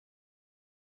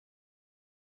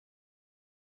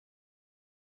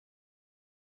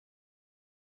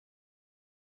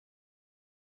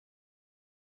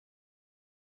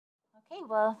Okay,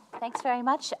 well, thanks very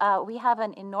much. We have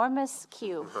an enormous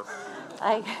queue.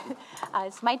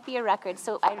 This might be a record,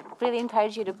 so I really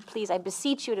encourage you to please, I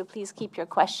beseech you to please keep your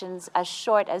questions as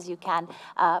short as you can.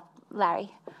 Larry.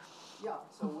 Yeah,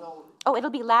 so Will. Oh, it'll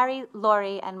be Larry,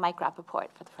 Laurie, and Mike Rappaport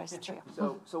for the first two.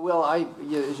 So Will,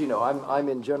 as you know, I'm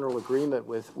in general agreement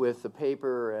with the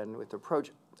paper and with the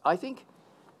approach. I think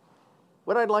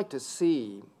what I'd like to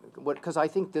see, because I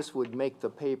think this would make the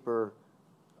paper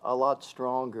a lot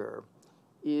stronger,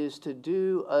 is to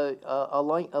do a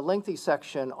lengthy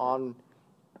section on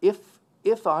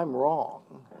if I'm wrong,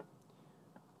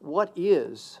 what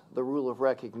is the rule of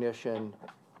recognition,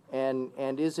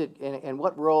 and is it and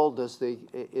what role does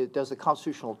the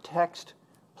constitutional text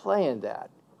play in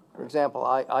that? For example,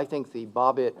 I think the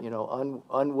Baude,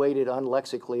 unweighted,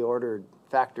 unlexically ordered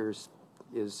factors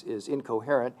is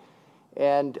incoherent,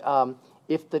 and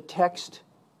if the text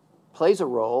plays a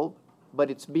role, but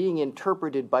it's being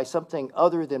interpreted by something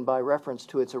other than by reference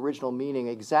to its original meaning,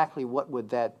 exactly what would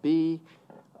that be?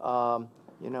 The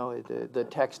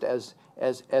text as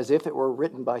if it were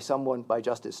written by someone, by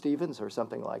Justice Stevens or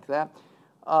something like that.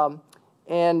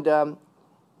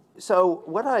 So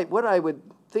what I would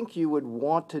think you would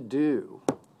want to do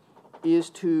is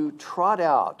to trot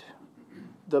out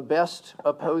the best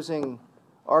opposing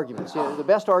arguments, the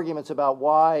best arguments about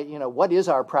why, what is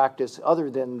our practice other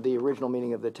than the original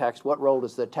meaning of the text? What role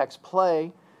does the text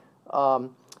play,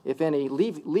 if any?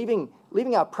 Leaving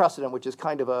out precedent, which is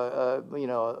kind of a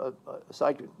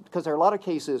side, because there are a lot of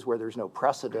cases where there's no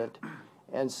precedent,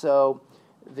 and so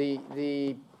it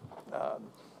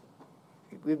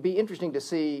would be interesting to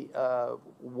see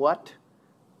what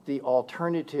the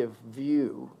alternative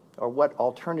view or what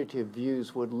alternative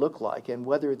views would look like and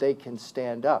whether they can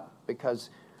stand up. Because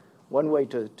one way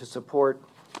to support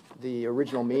the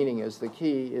original meaning as the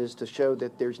key is to show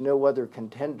that there's no other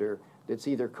contender that's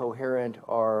either coherent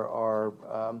or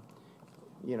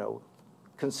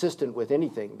consistent with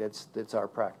anything that's our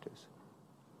practice.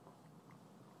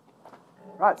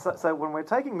 Right, so when we're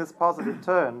taking this positive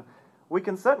turn, we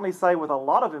can certainly say with a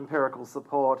lot of empirical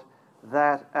support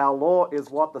that our law is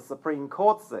what the Supreme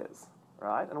Court says,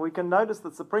 right? And we can notice that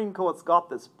the Supreme Court's got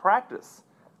this practice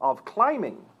of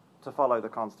claiming to follow the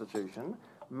Constitution.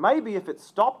 Maybe if it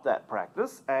stopped that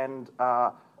practice and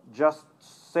just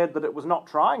said that it was not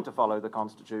trying to follow the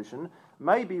Constitution,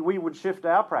 maybe we would shift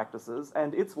our practices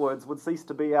and its words would cease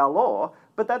to be our law,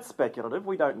 but that's speculative.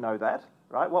 We don't know that,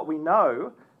 right? What we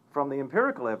know from the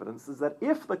empirical evidence is that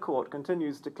if the court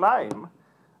continues to claim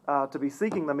to be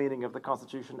seeking the meaning of the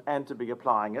Constitution and to be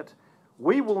applying it,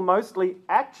 we will mostly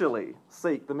actually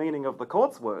seek the meaning of the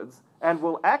court's words and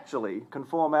will actually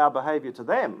conform our behavior to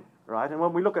them, right? And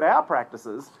when we look at our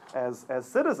practices as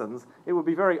citizens, it would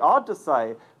be very odd to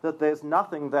say that there's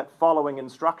nothing that following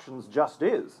instructions just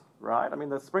is, right? I mean,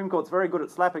 the Supreme Court's very good at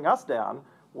slapping us down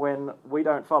when we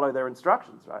don't follow their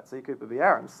instructions, right? C. Cooper v.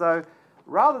 Aaron. So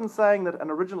rather than saying that an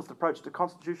originalist approach to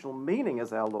constitutional meaning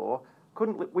is our law,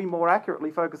 couldn't we more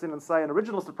accurately focus in and say an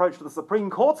originalist approach to the Supreme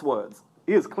Court's words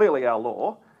is clearly our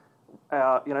law?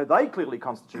 They clearly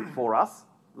constitute for us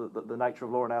the nature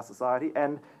of law in our society,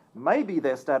 and maybe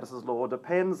their status as law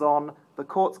depends on the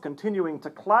courts continuing to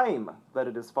claim that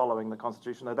it is following the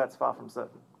Constitution, though that's far from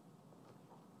certain.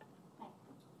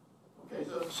 Okay,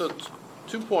 so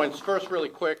 2 points. First, really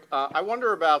quick, I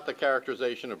wonder about the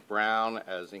characterization of Brown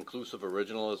as inclusive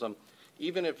originalism.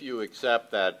 Even if you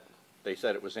accept that they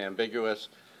said it was ambiguous,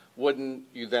 wouldn't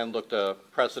you then look to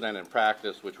precedent and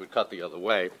practice, which would cut the other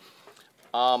way?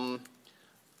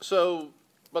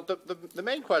 But the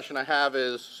main question I have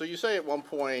is, so you say at one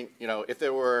point, if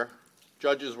there were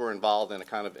judges were involved in a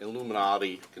kind of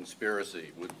Illuminati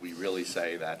conspiracy, would we really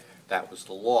say that that was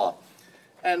the law?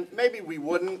 And maybe we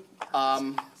wouldn't,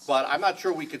 but I'm not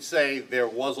sure we could say there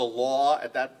was a law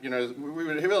at that, we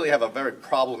would really have a very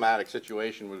problematic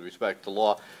situation with respect to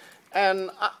law. And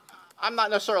I'm not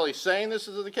necessarily saying this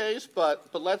is the case, but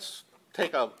let's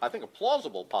take I think a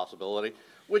plausible possibility,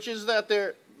 which is that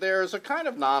there's a kind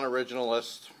of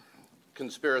non-originalist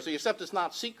conspiracy, except it's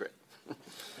not secret.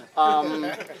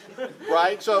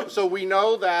 Right? So we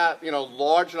know that,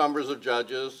 large numbers of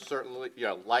judges, certainly,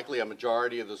 likely a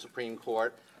majority of the Supreme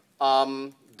Court,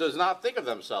 does not think of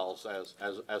themselves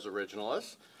as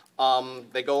originalists.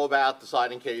 They go about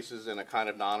deciding cases in a kind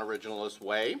of non-originalist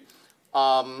way,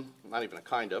 not even a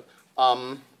kind of.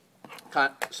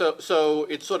 So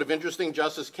it's sort of interesting.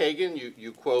 Justice Kagan,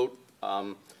 you quote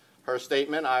her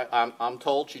statement. I'm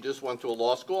told she just went to a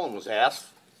law school and was asked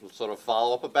to sort of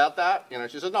follow up about that.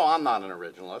 She said, no, I'm not an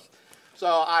originalist. So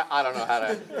I don't know how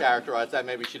to characterize that.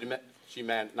 Maybe she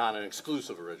meant not an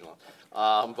exclusive originalist,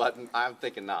 but I'm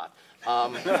thinking not.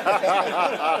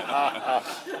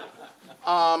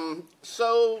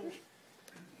 So,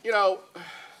 you know,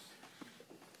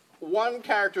 one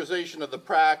characterization of the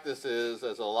practice is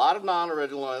there's a lot of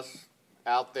non-originalists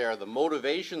out there. The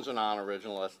motivations are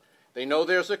non-originalists. They know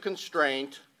there's a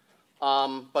constraint,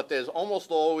 but there's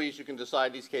almost always, you can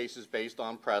decide these cases based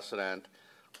on precedent,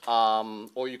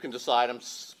 or you can decide them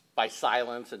by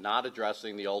silence and not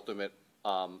addressing the ultimate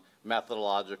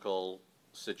methodological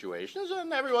situations.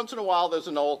 And every once in a while, there's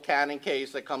an old canon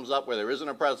case that comes up where there isn't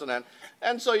a precedent,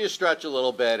 and so you stretch a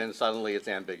little bit, and suddenly it's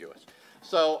ambiguous.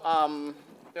 So,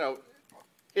 you know,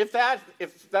 if that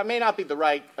may not be the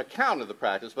right account of the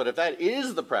practice, but if that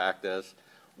is the practice,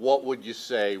 what would you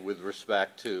say with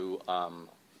respect to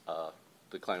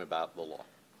the claim about the law?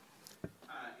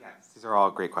 Yes, these are all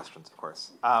great questions, of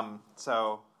course.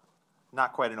 So,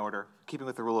 not quite in order. Keeping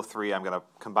with the rule of three, I'm going to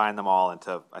combine them all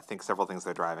into, I think, several things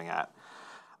they're driving at.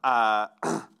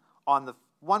 On the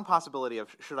one possibility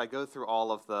of should I go through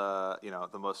all of the, you know,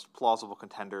 the most plausible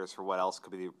contenders for what else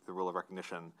could be the rule of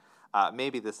recognition,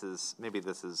 maybe this is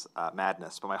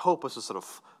madness. But my hope was to sort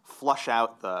of flush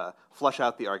out the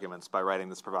arguments by writing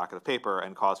this provocative paper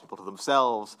and cause people to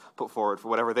themselves put forward for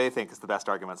whatever they think is the best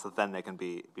arguments, so that then they can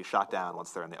be shot down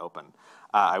once they're in the open.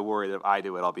 I worry that if I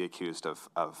do it, I'll be accused of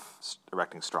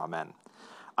erecting straw men.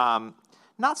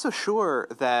 Not so sure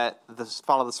that the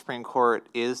follow the Supreme Court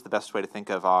is the best way to think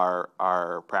of our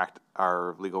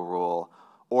legal rule,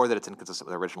 or that it's inconsistent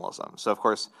with originalism. So, of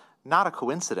course, not a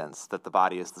coincidence that the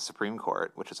body is the Supreme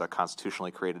Court, which is a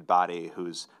constitutionally created body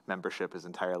whose membership is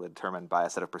entirely determined by a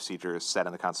set of procedures set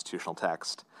in the constitutional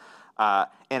text. And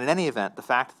in any event, the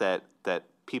fact that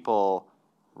people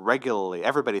regularly,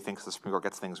 everybody thinks the Supreme Court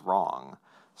gets things wrong,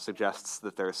 suggests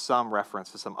that there's some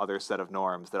reference to some other set of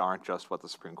norms that aren't just what the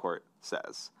Supreme Court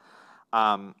says.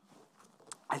 I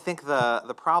think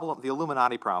the problem, the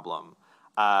Illuminati problem,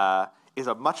 is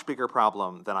a much bigger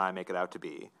problem than I make it out to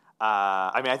be.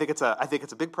 I mean, I think it's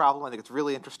a big problem. I think it's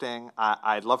really interesting.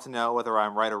 I'd love to know whether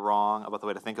I'm right or wrong about the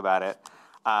way to think about it.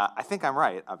 I think I'm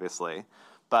right, obviously,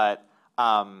 but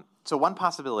so one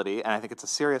possibility, and I think it's a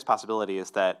serious possibility,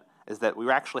 is that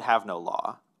we actually have no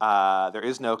law. There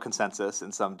is no consensus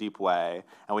in some deep way,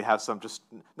 and we have some just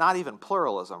not even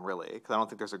pluralism really, because I don't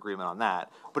think there's agreement on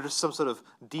that, but just some sort of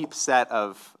deep set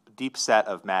of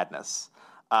madness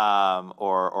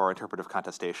or interpretive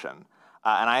contestation.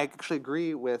 And I actually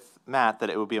agree with Matt that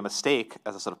it would be a mistake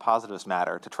as a sort of positivist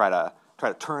matter to try to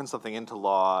turn something into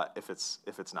law if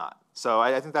it's not. So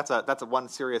I think that's a one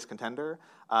serious contender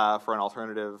for an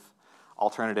alternative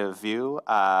view.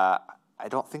 I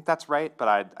don't think that's right, but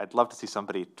I'd love to see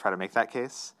somebody try to make that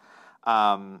case.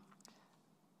 And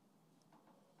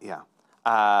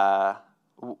I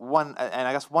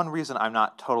guess one reason I'm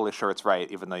not totally sure it's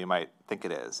right, even though you might think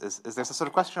it is there's a sort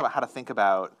of question about how to think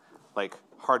about like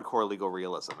hardcore legal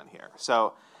realism in here.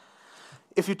 So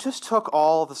if you just took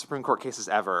all the Supreme Court cases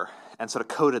ever and sort of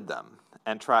coded them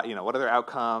and try, you know, what are their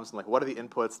outcomes and like what are the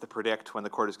inputs to predict when the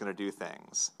court is going to do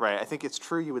things, right? I think it's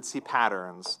true you would see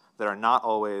patterns that are not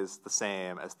always the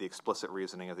same as the explicit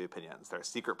reasoning of the opinions. There are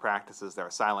secret practices, there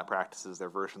are silent practices, there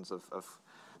are versions of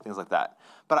things like that.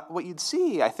 But what you'd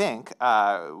see, I think,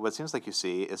 what seems like you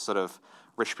see is sort of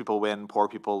rich people win, poor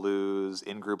people lose,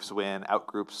 in-groups win,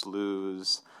 out-groups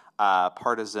lose,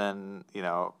 partisan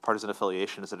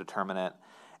affiliation is a determinant.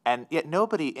 And yet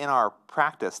nobody in our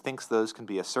practice thinks those can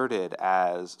be asserted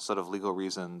as sort of legal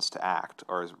reasons to act,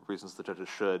 or as reasons the judges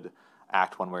should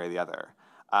act one way or the other.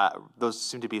 Those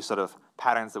seem to be sort of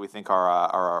patterns that we think are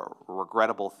a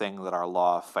regrettable thing that our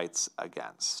law fights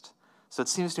against. So it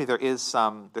seems to me there's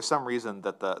some reason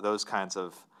that those kinds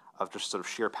of just sort of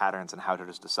sheer patterns and how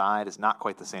judges decide is not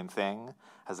quite the same thing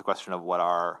as the question of what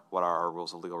are our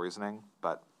rules of legal reasoning.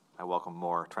 But I welcome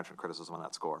more trenchant criticism on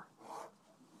that score.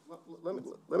 Let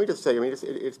me just say, I mean,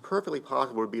 it's perfectly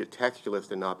possible to be a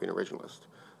textualist and not be an originalist,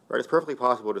 right? It's perfectly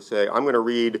possible to say, I'm going to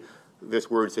read this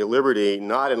word, say, liberty,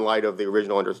 not in light of the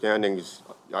original understandings,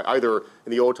 either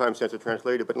in the old-time sense of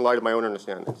translated, but in light of my own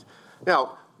understandings.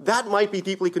 Now, that might be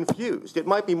deeply confused. It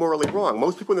might be morally wrong.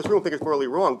 Most people in this room think it's morally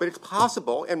wrong, but it's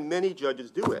possible, and many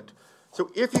judges do it.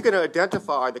 So if you're going to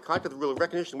identify the content of the rule of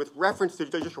recognition with reference to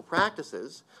judicial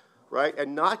practices, right,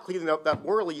 and not clean up that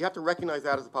morally, you have to recognize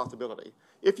that as a possibility.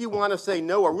 If you want to say,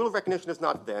 no, a rule of recognition is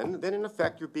not then in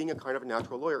effect you're being a kind of a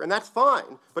natural lawyer. And that's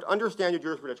fine, but understand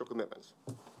your jurisprudential commitments.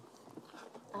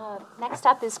 Next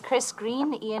up is Chris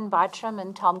Green, Ian Bartram,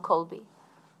 and Tom Colby.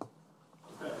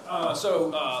 I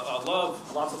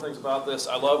love lots of things about this.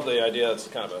 I love the idea, it's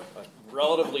kind of a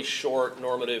relatively short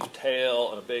normative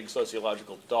tail and a big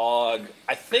sociological dog.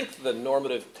 I think the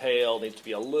normative tail needs to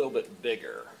be a little bit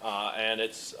bigger, and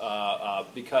it's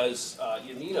because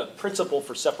you need a principle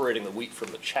for separating the wheat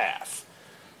from the chaff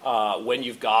when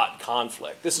you've got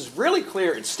conflict. This is really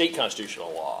clear in state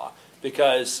constitutional law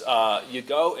because you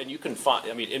go and you can find,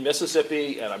 I mean, in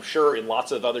Mississippi, and I'm sure in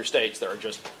lots of other states, there are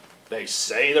just, they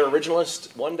say they're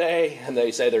originalist one day, and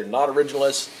they say they're not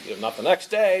originalist, not the next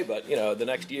day, but the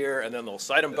next year, and then they'll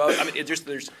cite them both. I mean,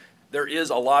 there is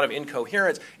a lot of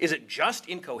incoherence. Is it just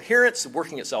incoherence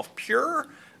working itself pure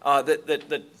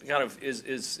that kind of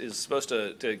is supposed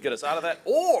to get us out of that,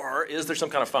 or is there some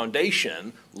kind of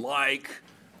foundation like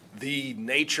the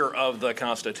nature of the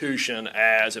Constitution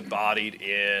as embodied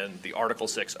in the Article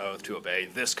 6 oath to obey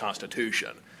this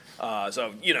Constitution?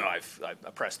 So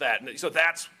I've pressed that, and so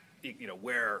that's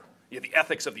where the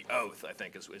ethics of the oath, I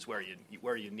think, is where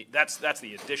you need. That's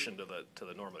the addition to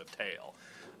the normative tail.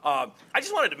 I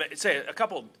just wanted to say a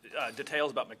couple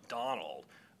details about McDonald.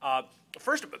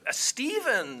 First,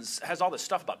 Stevens has all this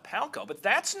stuff about Palco, but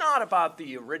that's not about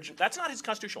the original. That's not his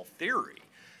constitutional theory.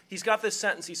 He's got this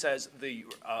sentence. He says the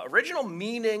original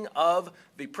meaning of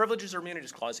the Privileges or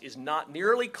Immunities Clause is not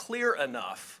nearly clear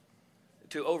enough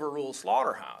to overrule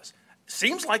Slaughterhouse.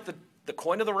 Seems like the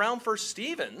coin of the realm for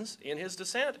Stevens in his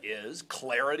dissent is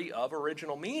clarity of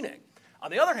original meaning.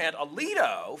 On the other hand,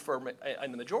 Alito,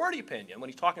 in the majority opinion, when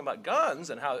he's talking about guns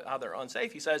and how they're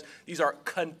unsafe, he says these are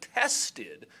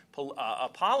contested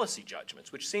policy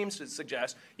judgments, which seems to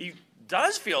suggest he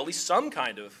does feel at least some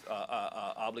kind of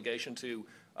obligation to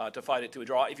fight it to a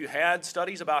draw. If you had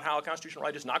studies about how a constitutional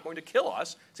right is not going to kill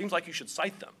us, it seems like you should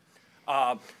cite them.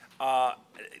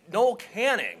 Noel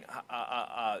Canning,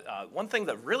 one thing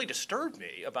that really disturbed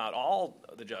me about all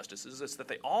the justices is that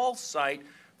they all cite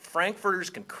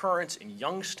Frankfurter's concurrence in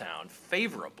Youngstown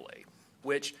favorably,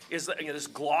 which is this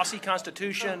glossy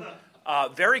constitution,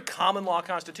 very common law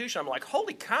constitution. I'm like,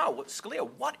 holy cow, Scalia,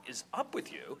 what is up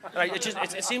with you? And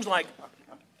it seems like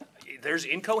there's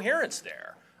incoherence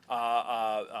there.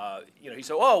 He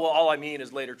said, oh, well, all I mean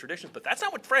is later traditions, but that's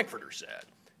not what Frankfurter said.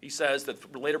 He says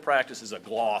that later practice is a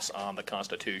gloss on the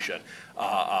Constitution,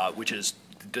 which is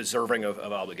deserving of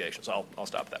obligations. I'll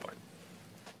stop at that point.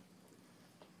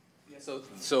 Yeah,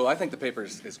 so I think the paper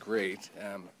is great.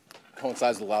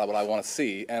 Coincides with a lot of what I want to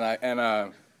see, and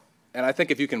I think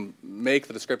if you can make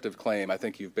the descriptive claim, I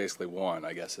think you've basically won.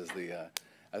 I guess is the.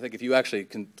 I think if you actually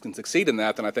can succeed in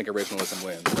that, then I think originalism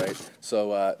wins, right?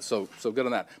 So good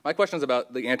on that. My question is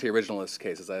about the anti-originalist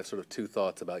cases. I have sort of two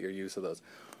thoughts about your use of those.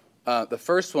 The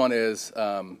first one is,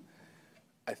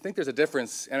 I think there's a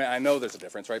difference, and I know there's a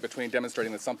difference, right, between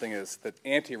demonstrating that something is, that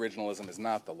anti-originalism is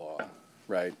not the law,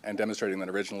 right, and demonstrating that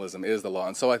originalism is the law.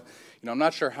 And so I'm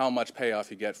not sure how much payoff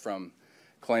you get from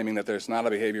claiming that there's not a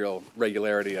behavioral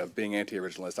regularity of being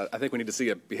anti-originalist. I think we need to see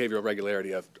a behavioral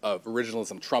regularity of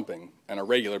originalism trumping on a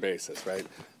regular basis, right?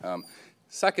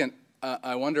 Second,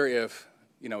 I wonder if,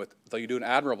 though you do an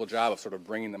admirable job of sort of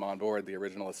bringing them on board the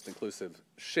originalist inclusive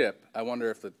ship, I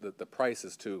wonder if the price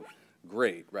is too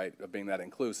great, right, of being that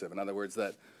inclusive. In other words,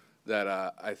 at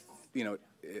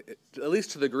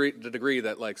least to the degree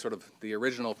that like sort of the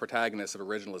original protagonists of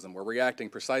originalism were reacting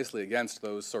precisely against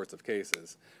those sorts of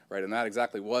cases, right, and that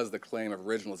exactly was the claim of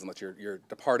originalism, that you're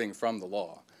departing from the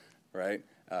law, right,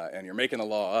 and you're making the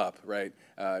law up, right.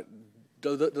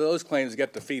 Do those claims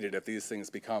get defeated if these things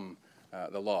become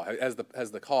the law? Has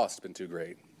the cost been too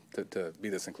great to be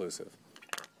this inclusive?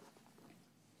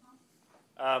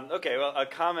 Okay, well, a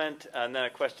comment and then a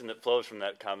question that flows from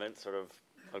that comment, sort of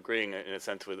agreeing in a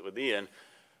sense with Ian.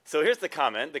 So here's the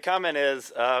comment. The comment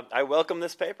is, I welcome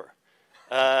this paper.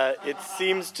 It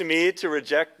seems to me to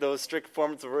reject those strict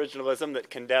forms of originalism that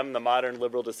condemn the modern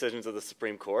liberal decisions of the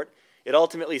Supreme Court. It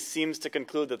ultimately seems to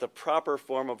conclude that the proper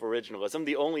form of originalism,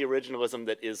 the only originalism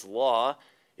that is law,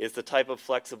 is the type of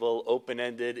flexible,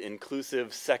 open-ended,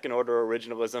 inclusive, second-order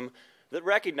originalism that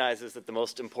recognizes that the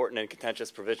most important and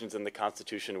contentious provisions in the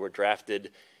Constitution were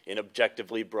drafted in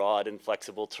objectively broad and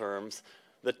flexible terms,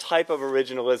 the type of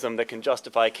originalism that can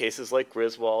justify cases like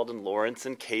Griswold and Lawrence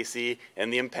and Casey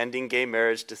and the impending gay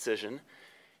marriage decision.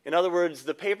 In other words,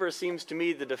 the paper seems to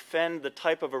me to defend the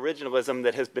type of originalism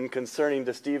that has been concerning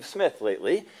to Steve Smith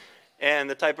lately, and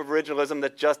the type of originalism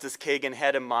that Justice Kagan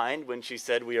had in mind when she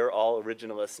said we are all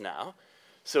originalists now.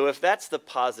 So if that's the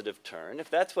positive turn, if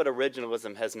that's what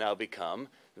originalism has now become,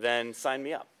 then sign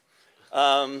me up.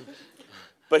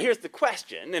 But here's the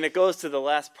question, and it goes to the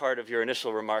last part of your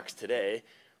initial remarks today,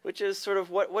 which is sort of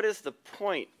what is the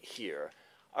point here?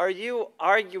 are you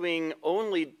arguing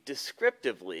only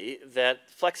descriptively that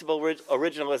flexible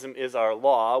originalism is our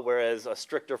law, whereas a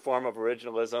stricter form of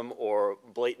originalism or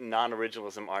blatant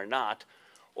non-originalism are not?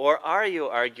 Or are you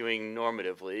arguing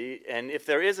normatively? And if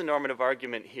there is a normative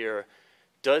argument here,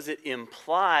 does it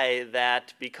imply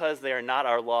that because they are not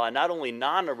our law, not only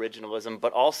non-originalism,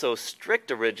 but also strict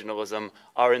originalism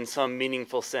are in some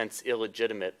meaningful sense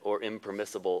illegitimate or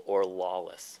impermissible or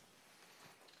lawless?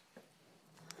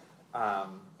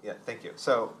 Yeah, thank you.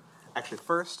 So actually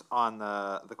first on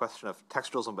the question of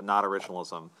textualism but not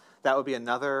originalism, that would be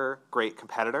another great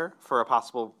competitor for a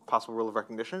possible rule of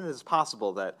recognition. It is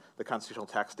possible that the constitutional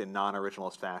text in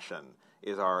non-originalist fashion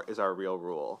is our real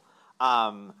rule.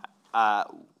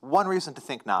 One reason to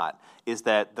think not is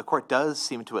that the court does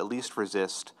seem to at least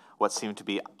resist what seem to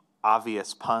be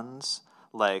obvious puns.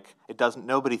 Like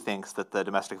nobody thinks that the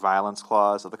domestic violence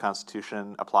clause of the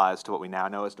Constitution applies to what we now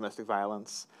know as domestic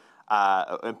violence.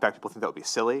 In fact, people think that would be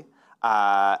silly,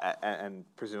 and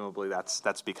presumably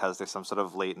that's because there's some sort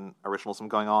of latent originalism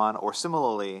going on. Or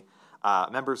similarly,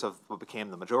 members of what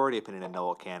became the majority opinion in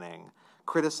Noel Canning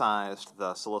criticized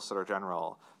the Solicitor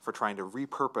General for trying to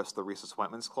repurpose the recess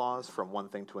appointments clause from one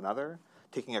thing to another,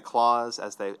 taking a clause,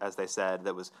 as they said,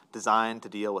 that was designed to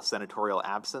deal with senatorial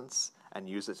absence and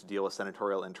use it to deal with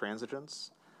senatorial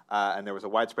intransigence. And there was a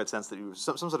widespread sense that it was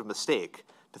some sort of mistake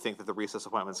to think that the recess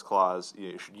appointments clause,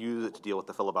 you should use it to deal with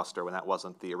the filibuster when that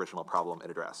wasn't the original problem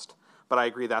it addressed. But I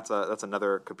agree that's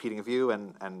another competing view,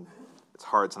 and it's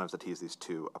hard sometimes to tease these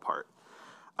two apart.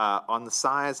 On the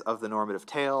size of the normative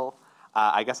tail,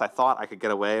 I guess I thought I could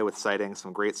get away with citing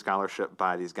some great scholarship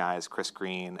by these guys, Chris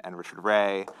Green and Richard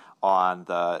Ray, on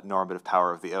the normative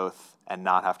power of the oath, and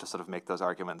not have to sort of make those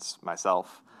arguments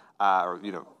myself, but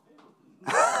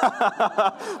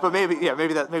maybe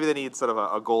they need sort of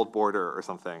a gold border or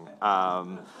something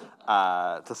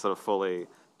to sort of fully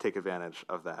take advantage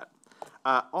of that.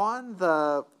 On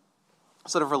the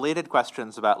sort of related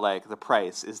questions about like the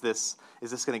price, is this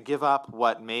going to give up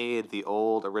what made the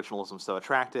old originalism so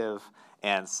attractive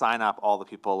and sign up all the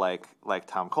people like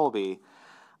Tom Colby?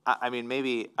 I mean,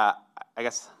 maybe I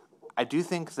guess I do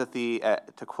think that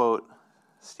to quote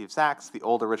Steve Sachs, the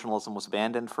old originalism was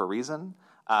abandoned for a reason,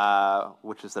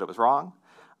 which is that it was wrong.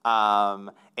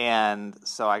 And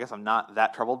so I guess I'm not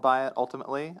that troubled by it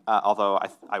ultimately, although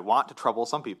I want to trouble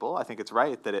some people. I think it's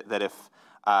right that if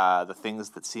the things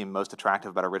that seem most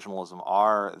attractive about originalism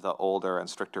are the older and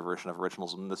stricter version of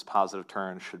originalism, this positive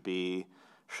turn should be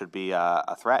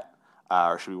a threat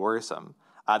or should be worrisome.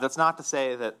 That's not to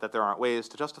say that there aren't ways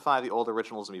to justify the old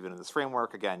originalism even in this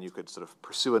framework. Again, you could sort of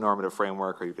pursue a normative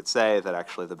framework, or you could say that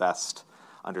actually the best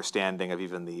understanding of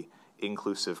even the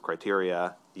inclusive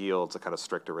criteria yields a kind of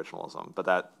strict originalism. But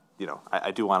that,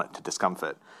 I do want it to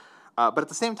discomfit. But at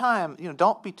the same time,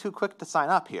 don't be too quick to sign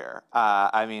up here.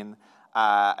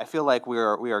 I feel like we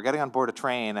are getting on board a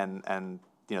train, and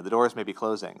the doors may be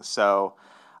closing. So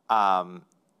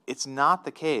it's not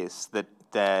the case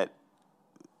that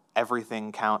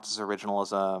everything counts as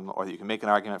originalism, or that you can make an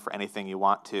argument for anything you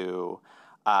want to.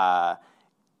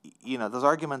 Those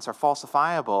arguments are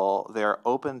falsifiable. They're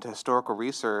open to historical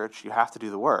research. You have to do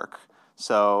the work.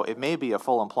 So it may be a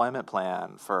full employment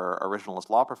plan for originalist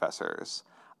law professors.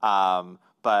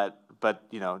 But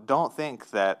don't think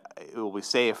that it will be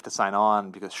safe to sign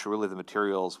on because surely the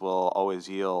materials will always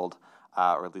yield,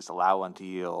 or at least allow one to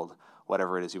yield,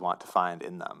 whatever it is you want to find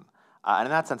in them. And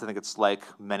in that sense, I think it's like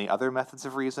many other methods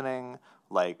of reasoning,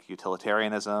 like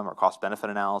utilitarianism or cost-benefit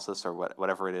analysis or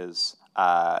whatever it is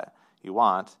you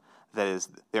want. That is,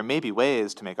 there may be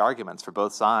ways to make arguments for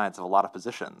both sides of a lot of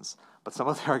positions, but some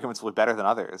of the arguments will be better than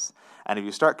others. And if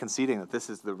you start conceding that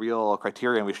this is the real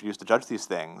criterion we should use to judge these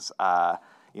things,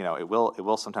 it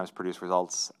will sometimes produce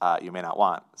results you may not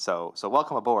want. So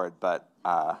welcome aboard, but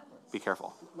be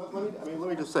careful. Let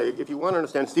me just say, if you want to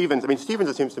understand Stevens, Stevens,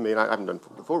 it seems to me, and I haven't done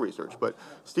the full research, but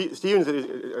Stevens,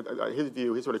 his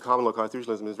view, his sort of common law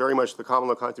constitutionalism is very much the common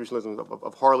law constitutionalism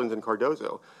of Harlan's and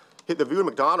Cardozo. The view of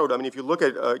MacDonald, if you look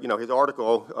at his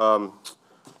article,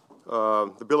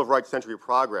 The Bill of Rights, Century of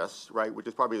Progress, right, which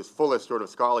is probably his fullest sort of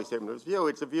scholarly statement of his view,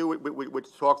 it's a view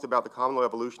which talks about the common law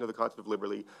evolution of the concept of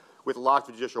liberty with lots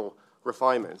of judicial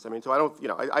refinements. So I don't,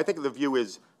 I think the view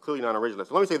is clearly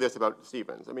non-originalist. Let me say this about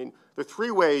Stevens. There are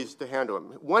three ways to handle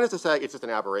him. One is to say it's just an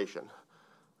aberration,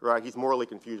 right? He's morally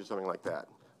confused or something like that.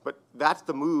 But that's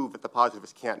the move that the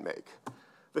positivists can't make.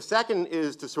 The second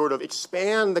is to sort of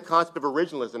expand the concept of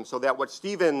originalism so that what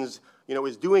Stevens,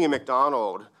 is doing in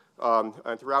MacDonald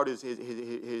and throughout his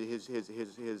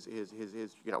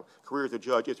career as a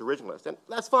judge, is originalist, and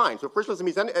that's fine. So if originalism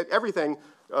means everything,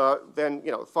 then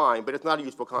fine, but it's not a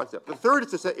useful concept. The third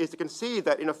is to concede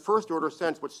that in a first-order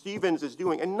sense, what Stevens is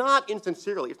doing, and not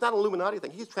insincerely, it's not an Illuminati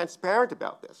thing. He's transparent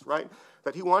about this, right?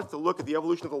 That he wants to look at the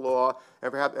evolution of the law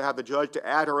and have the judge to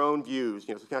add her own views,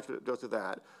 substantial dose to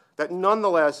that. That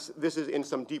nonetheless, this is in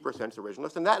some deeper sense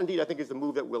originalist, and that indeed I think is the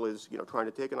move that Will is trying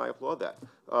to take, and I applaud that.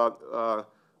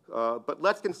 But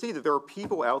let's concede that there are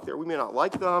people out there, we may not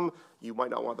like them, you might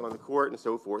not want them on the court and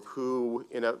so forth, who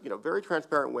in a very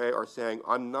transparent way are saying,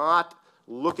 I'm not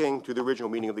looking to the original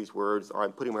meaning of these words, or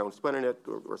I'm putting my own spin in it,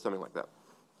 or something like that.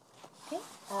 Okay.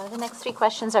 The next three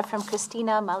questions are from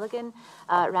Christina Mulligan,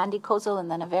 Randy Kozel, and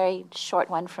then a very short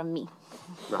one from me.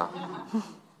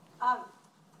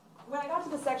 When I got to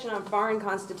the section on foreign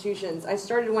constitutions, I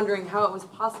started wondering how it was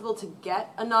possible to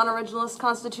get a non-originalist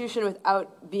constitution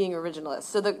without being originalist.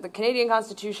 So the Canadian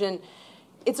Constitution,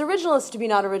 it's originalist to be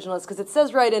not originalist because it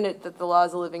says right in it that the law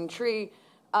is a living tree.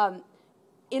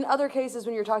 In other cases,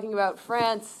 when you're talking about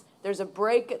France, there's a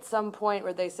break at some point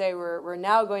where they say we're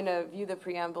now going to view the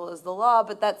preamble as the law,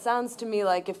 but that sounds to me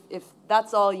like if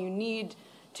that's all you need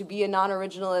to be a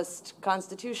non-originalist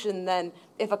constitution, then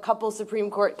if a couple Supreme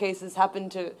Court cases happen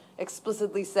to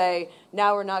explicitly say,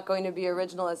 now we're not going to be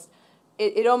originalist,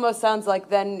 it almost sounds like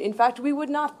then, in fact, we would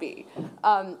not be.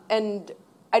 And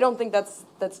I don't think that's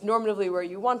normatively where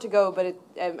you want to go, but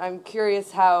I'm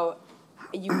curious how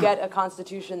you get a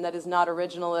constitution that is not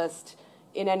originalist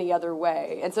in any other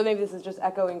way. And so maybe this is just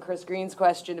echoing Chris Green's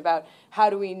question about how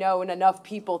do we know when enough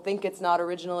people think it's not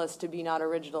originalist to be not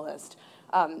originalist.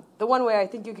 The one way I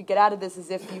think you could get out of this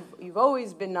is if you've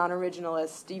always been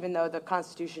non-originalist, even though the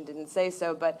Constitution didn't say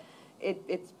so, but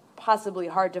it's possibly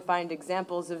hard to find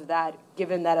examples of that,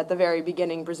 given that at the very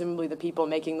beginning, presumably the people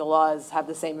making the laws have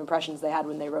the same impressions they had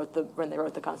when they wrote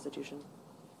the Constitution.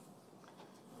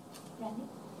 Randy?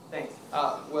 Thanks.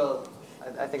 Will,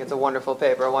 I think it's a wonderful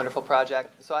paper, a wonderful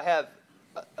project. So I have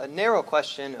a narrow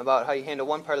question about how you handle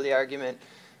one part of the argument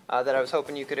that I was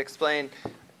hoping you could explain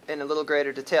in a little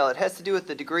greater detail. It has to do with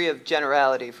the degree of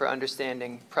generality for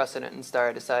understanding precedent and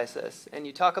stare decisis. And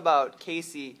you talk about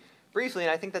Casey briefly,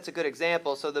 and I think that's a good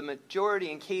example. So the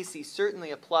majority in Casey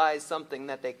certainly applies something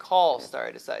that they call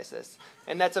stare decisis.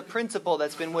 And that's a principle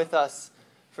that's been with us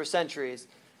for centuries.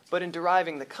 But in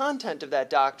deriving the content of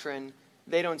that doctrine,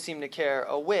 they don't seem to care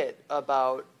a whit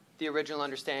about the original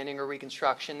understanding or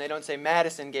reconstruction. They don't say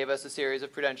Madison gave us a series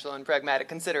of prudential and pragmatic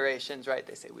considerations, right?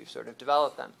 They say we've sort of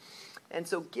developed them. And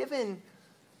so given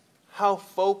how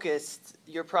focused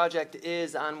your project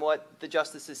is on what the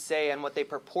justices say and what they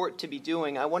purport to be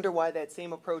doing, I wonder why that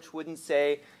same approach wouldn't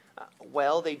say,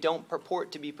 well, they don't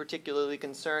purport to be particularly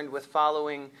concerned with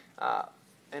following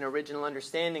an original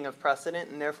understanding of precedent,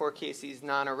 and therefore Casey's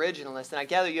non-originalist. And I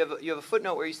gather you have a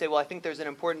footnote where you say, well, I think there's an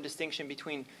important distinction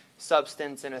between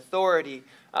substance and authority,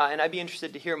 and I'd be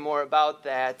interested to hear more about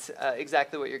that,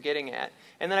 exactly what you're getting at.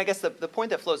 And then I guess the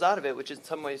point that flows out of it, which in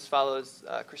some ways follows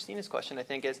Christina's question, I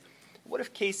think, is what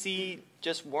if Casey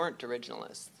just weren't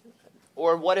originalist?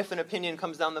 Or what if an opinion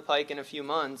comes down the pike in a few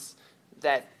months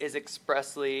that is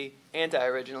expressly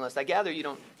anti-originalist? I gather you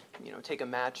don't take a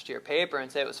match to your paper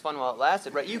and say it was fun while it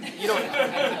lasted, right? You don't.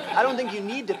 I don't think you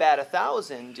need to bat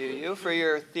 1,000, do you, for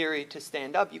your theory to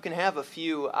stand up? You can have a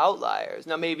few outliers.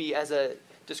 Now, maybe as a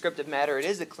descriptive matter, it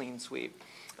is a clean sweep.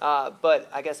 But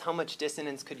I guess how much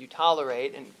dissonance could you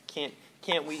tolerate? And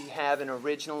can't we have an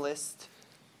originalist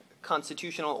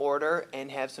constitutional order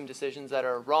and have some decisions that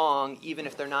are wrong, even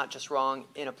if they're not just wrong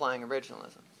in applying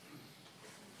originalism?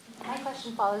 My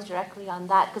question follows directly on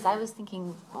that, because I was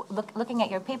thinking, looking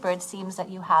at your paper, it seems that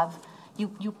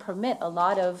you permit a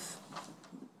lot of,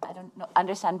 I don't know,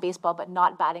 understand baseball, but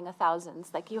not batting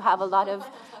 1,000s. Like you have a lot of,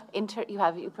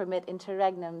 you permit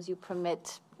interregnums, you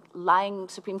permit lying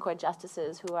Supreme Court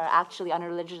justices who are actually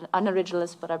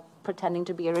unoriginalists but are pretending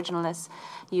to be originalists.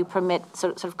 You permit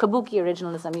sort of kabuki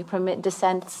originalism. You permit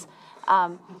dissents.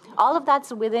 All of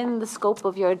that's within the scope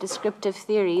of your descriptive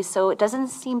theory, so it doesn't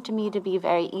seem to me to be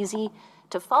very easy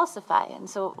to falsify. And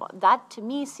so that to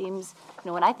me seems,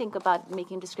 when I think about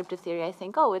making descriptive theory, I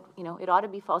think, it ought to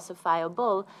be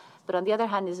falsifiable. But on the other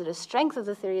hand, is it a strength of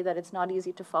the theory that it's not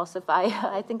easy to falsify?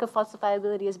 I think of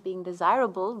falsifiability as being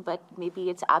desirable, but maybe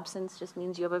its absence just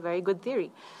means you have a very good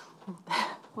theory.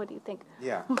 What do you think?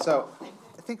 Yeah, so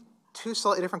I think two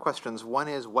slightly different questions. One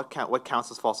is what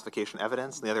counts as falsification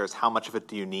evidence, and the other is how much of it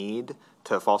do you need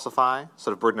to falsify,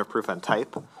 sort of burden of proof and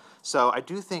type. So I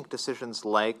do think decisions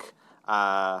like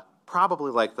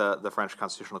probably like the French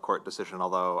Constitutional Court decision,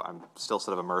 although I'm still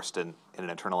sort of immersed in an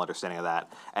internal understanding of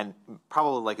that, and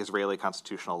probably like Israeli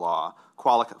constitutional law,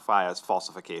 qualify as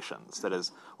falsifications. That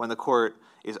is, when the court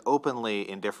is openly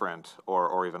indifferent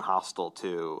or even hostile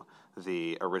to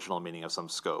the original meaning of some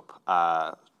scope,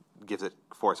 gives it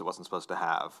force it wasn't supposed to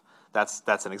have.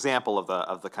 That's an example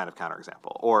of the kind of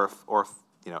counterexample. Or if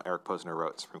Eric Posner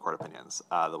wrote Supreme Court opinions,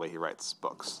 the way he writes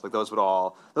books. Like those would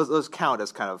all, those count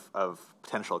as kind of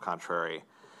potential contrary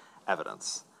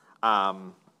evidence.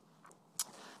 Then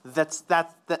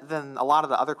a lot of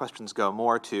the other questions go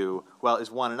more to, well,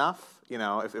 is one enough?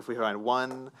 If we find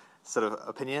one sort of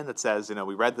opinion that says,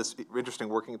 we read this interesting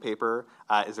working paper,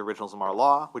 is originalism our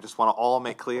law? We just want to all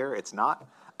make clear it's not.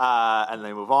 And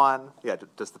they move on. Yeah,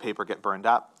 does the paper get burned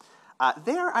up?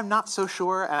 There, I'm not so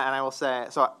sure, and I will say,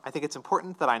 so I think it's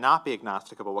important that I not be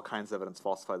agnostic about what kinds of evidence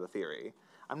falsify the theory.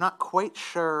 I'm not quite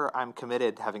sure I'm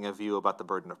committed to having a view about the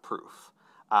burden of proof.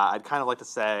 I'd kind of like to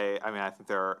say, I think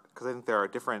there are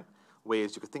different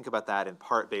ways you could think about that, in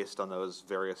part based on those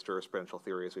various jurisprudential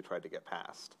theories we tried to get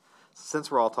past. Since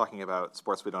we're all talking about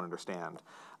sports we don't understand,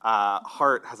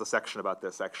 Hart has a section about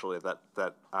this, actually, that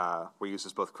where he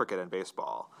uses both cricket and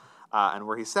baseball, and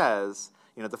where he says,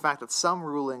 the fact that some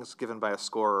rulings given by a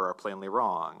scorer are plainly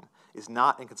wrong is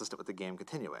not inconsistent with the game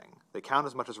continuing. They count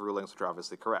as much as rulings which are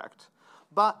obviously correct.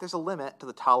 But there's a limit to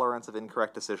the tolerance of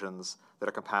incorrect decisions that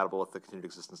are compatible with the continued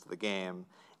existence of the game,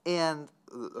 and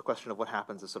the question of what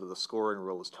happens if sort of the scoring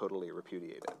rule is totally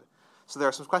repudiated. So there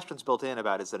are some questions built in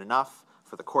about, is it enough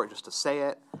for the court just to say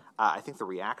it? I think the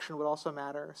reaction would also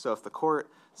matter. So if the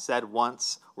court said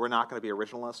once, we're not going to be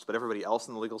originalist, but everybody else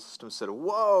in the legal system said,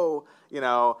 whoa,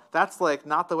 that's like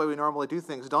not the way we normally do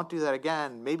things. Don't do that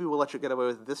again. Maybe we'll let you get away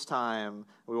with it this time.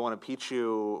 We want to impeach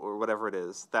you or whatever it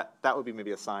is. That would be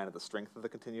maybe a sign of the strength of the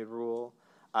continued rule.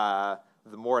 The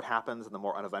more it happens and the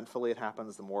more uneventfully it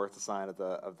happens, the more it's a sign of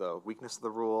the weakness of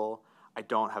the rule. I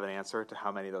don't have an answer to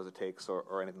how many of those it takes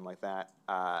or anything like that.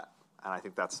 And I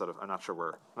think that's sort of, I'm not sure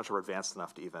we're advanced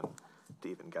enough to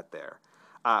even get there.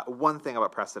 One thing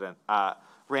about precedent,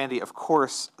 Randy, of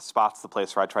course, spots the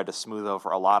place where I tried to smooth over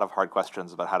a lot of hard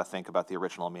questions about how to think about the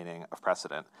original meaning of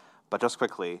precedent. But just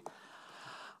quickly,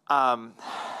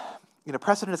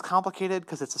 precedent is complicated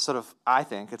because it's I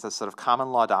think it's a sort of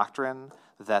common law doctrine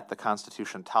that the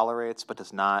Constitution tolerates but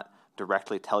does not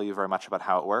directly tell you very much about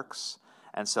how it works.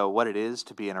 And so what it is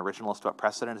to be an originalist about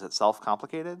precedent is itself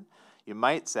complicated. You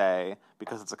might say,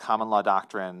 because it's a common law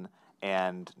doctrine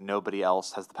and nobody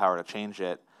else has the power to change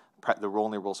it, the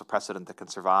only rules of precedent that can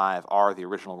survive are the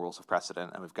original rules of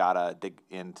precedent, and we've got to dig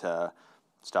into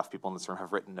stuff people in this room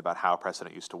have written about how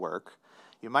precedent used to work.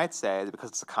 You might say that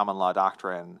because it's a common law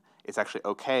doctrine, it's actually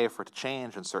okay for it to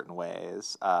change in certain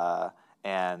ways,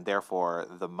 and therefore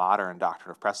the modern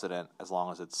doctrine of precedent, as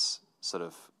long as it's sort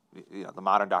of, the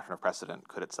modern doctrine of precedent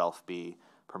could itself be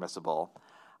permissible.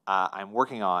 I'm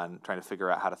working on trying to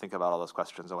figure out how to think about all those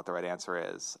questions and what the right answer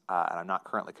is, and I'm not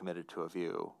currently committed to a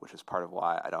view, which is part of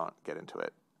why I don't get into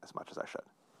it as much as I should.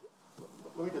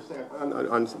 Let me just say on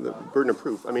the burden of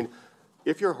proof,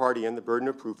 if you're Hartian, the burden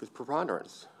of proof is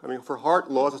preponderance. For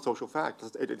Hart, law is a social fact.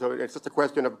 It's just a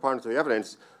question of preponderance of the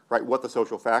evidence, right, what the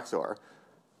social facts are.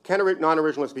 Can a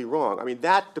non-originalist be wrong?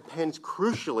 That depends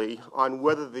crucially on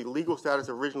whether the legal status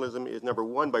of originalism is, number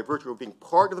one, by virtue of being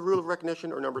part of the rule of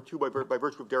recognition, or number two, by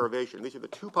virtue of derivation. These are the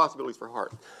two possibilities for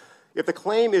Hart. If the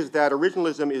claim is that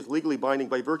originalism is legally binding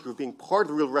by virtue of being part of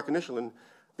the rule of recognition,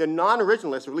 then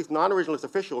non-originalists, or at least non-originalist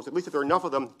officials, at least if there are enough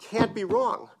of them, can't be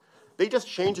wrong. They just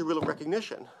change the rule of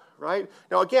recognition. Right?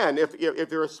 Now, again, if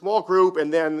they're a small group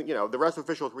and then the rest of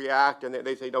officials react and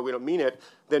they say, no, we don't mean it,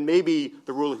 then maybe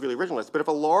the rule is really originalist. But if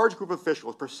a large group of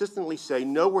officials persistently say,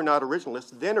 no, we're not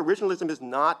originalists, then originalism is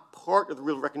not part of the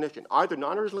rule of recognition. Either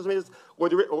non-originalism is, or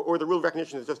the rule of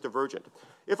recognition is just divergent.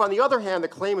 If, on the other hand, the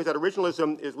claim is that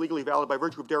originalism is legally valid by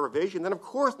virtue of derivation, then of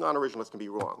course non-originalists can be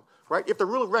wrong. Right? If the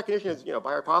rule of recognition is,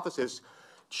 by hypothesis,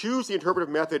 choose the interpretive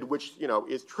method which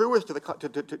is truest to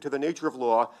the nature of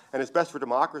law and is best for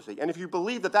democracy. And if you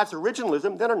believe that that's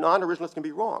originalism, then a non-originalist can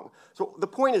be wrong. So the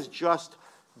point is just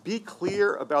be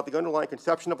clear about the underlying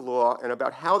conception of law and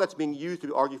about how that's being used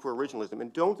to argue for originalism.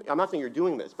 And I'm not saying you're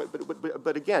doing this,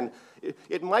 but again,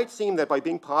 it might seem that by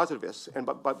being positivist and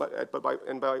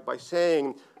by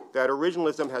saying that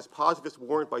originalism has positivist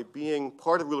warrant by being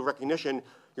part of the rule of recognition,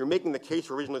 you're making the case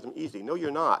for originalism easy. No, you're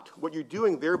not. What you're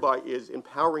doing thereby is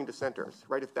empowering dissenters,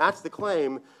 right? If that's the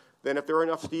claim, then if there are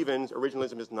enough Stevens,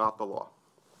 originalism is not the law.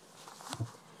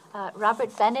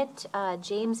 Robert Bennett,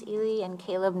 James Ely, and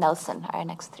Caleb Nelson are our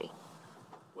next three.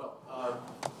 Well,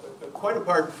 quite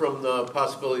apart from the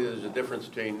possibility there's a difference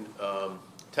between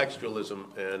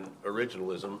textualism and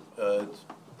originalism, it's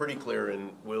pretty clear in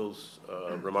Will's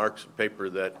remarks paper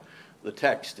that the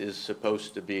text is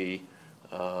supposed to be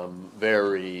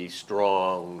very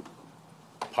strong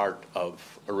part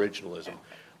of originalism.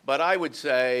 But I would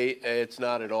say it's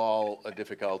not at all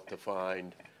difficult to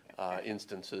find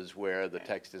instances where the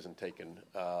text isn't taken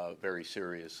very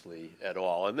seriously at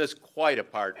all. And this quite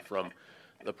apart from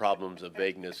the problems of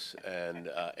vagueness and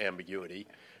ambiguity.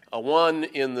 One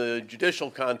in the judicial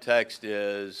context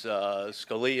is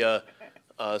Scalia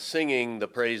singing the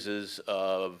praises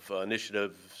of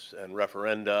initiatives and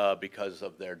referenda because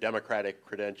of their democratic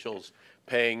credentials,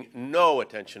 paying no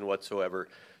attention whatsoever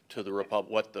to the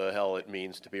what the hell it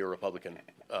means to be a Republican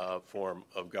form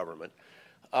of government.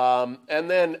 And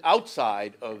then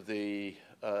outside of the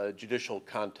judicial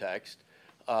context,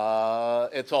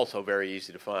 it's also very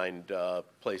easy to find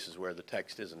places where the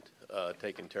text isn't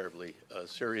taken terribly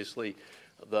seriously.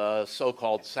 The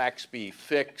so-called Saxby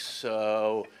fix,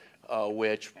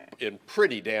 which in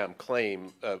pretty damn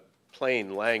plain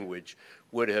language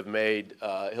would have made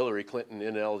Hillary Clinton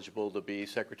ineligible to be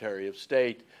Secretary of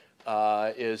State,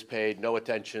 is paid no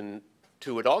attention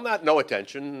to at all. Not no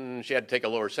attention. She had to take a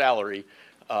lower salary,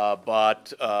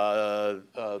 but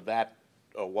that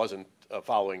wasn't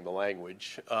following the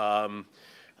language. A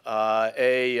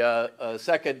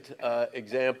second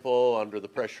example, under the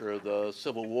pressure of the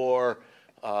Civil War,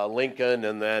 Lincoln,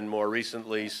 and then more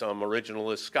recently some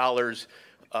originalist scholars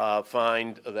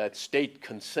find that state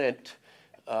consent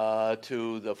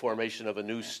to the formation of a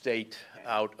new state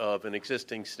out of an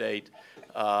existing state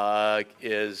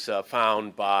is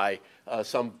found by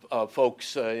some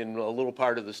folks in a little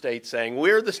part of the state saying,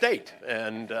 we're the state.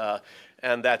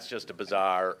 And that's just a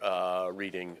bizarre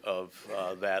reading of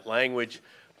that language.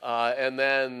 And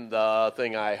then the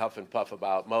thing I huff and puff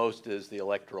about most is the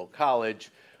Electoral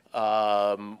College.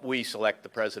 We select the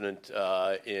president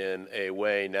in a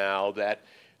way now that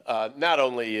not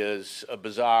only is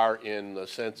bizarre in the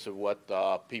sense of what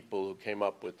the people who came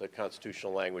up with the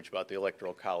constitutional language about the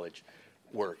Electoral College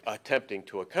were attempting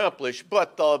to accomplish,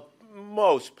 but the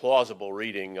most plausible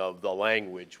reading of the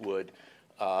language would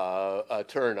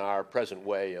turn our present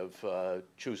way of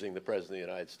choosing the President of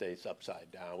the United States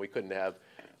upside down. We couldn't have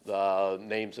the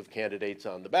names of candidates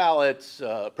on the ballots,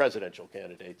 presidential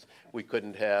candidates. We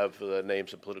couldn't have the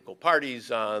names of political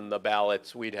parties on the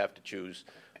ballots. We'd have to choose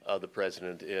the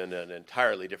president in an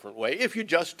entirely different way if you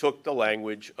just took the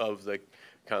language of the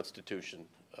Constitution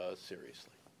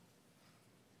seriously.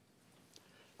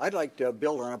 I'd like to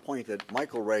build on a point that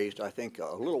Michael raised, I think,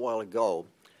 a little while ago,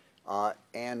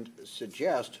 and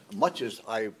suggest, much as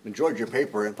I enjoyed your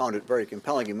paper and found it very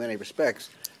compelling in many respects,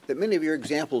 that many of your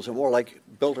examples are more like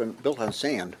built on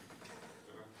sand.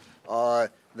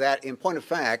 That, in point of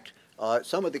fact,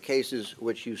 some of the cases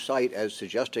which you cite as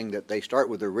suggesting that they start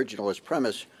with the originalist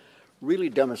premise really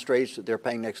demonstrates that they're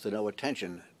paying next to no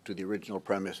attention to the original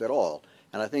premise at all.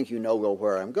 And I think you know well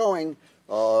where I'm going.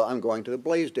 I'm going to the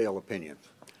Blaisdell opinion.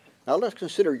 Now let's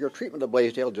consider your treatment of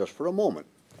Blaisdell just for a moment.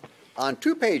 On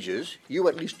 2 pages, you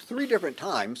at least 3 different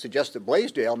times suggest that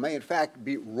Blaisdell may in fact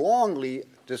be wrongly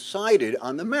decided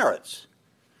on the merits,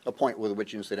 a point with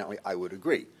which, incidentally, I would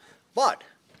agree. But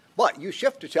you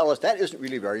shift to tell us that isn't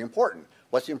really very important.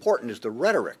 What's important is the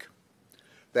rhetoric,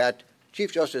 that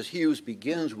Chief Justice Hughes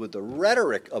begins with the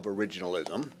rhetoric of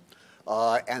originalism,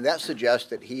 and that suggests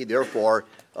that he, therefore,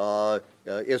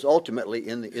 is ultimately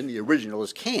in the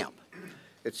originalist camp.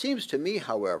 It seems to me,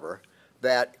 however,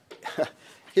 that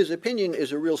his opinion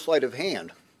is a real sleight of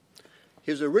hand.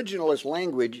 His originalist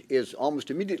language is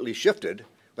almost immediately shifted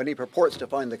when he purports to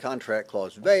find the contract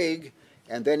clause vague,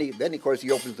 and then of course, he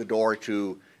opens the door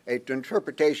to an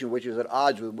interpretation which is at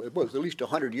odds with at least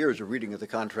 100 years of reading of the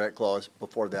contract clause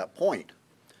before that point.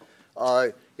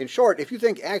 In short, if you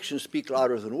think actions speak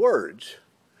louder than words,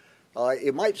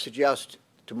 it might suggest,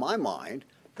 to my mind,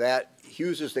 that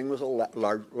Hughes's thing was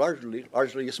largely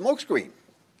a smokescreen.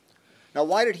 Now,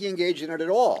 why did he engage in it at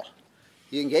all?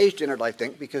 He engaged in it, I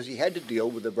think, because he had to deal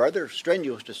with a rather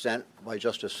strenuous dissent by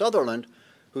Justice Sutherland,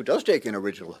 who does take an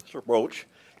originalist approach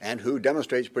and who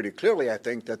demonstrates pretty clearly, I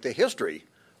think, that the history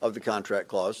of the contract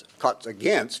clause cuts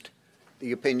against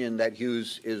the opinion that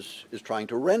Hughes is trying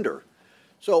to render.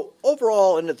 So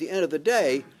overall, and at the end of the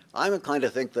day, I'm inclined to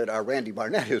think that Randy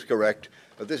Barnett is correct.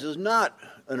 This is not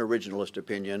an originalist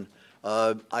opinion.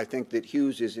 I think that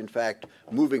Hughes is, in fact,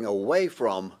 moving away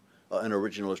from an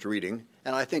originalist reading,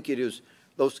 and I think it is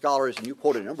those scholars, and you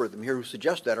quote a number of them here, who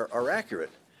suggest that are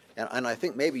accurate. And I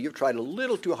think maybe you've tried a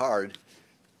little too hard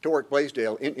to work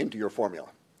Blaisdell into your formula.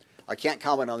 I can't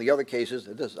comment on the other cases.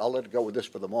 I'll let it go with this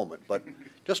for the moment. But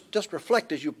just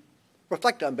reflect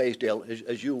on Baysdale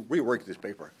as you rework this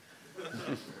paper.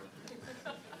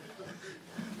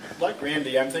 Like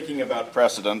Randy, I'm thinking about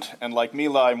precedent, and like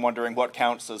Mila, I'm wondering what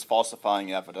counts as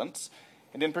falsifying evidence.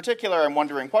 And in particular, I'm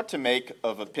wondering what to make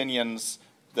of opinions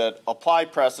that apply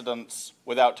precedents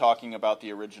without talking about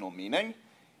the original meaning.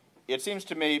 It seems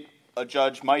to me a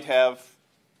judge might have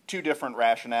two different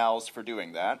rationales for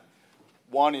doing that.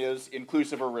 One is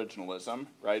inclusive originalism,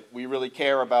 right? We really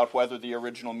care about whether the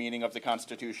original meaning of the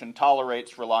Constitution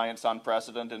tolerates reliance on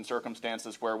precedent in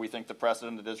circumstances where we think the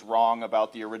precedent is wrong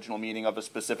about the original meaning of a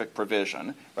specific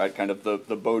provision, right? Kind of the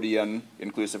Baudean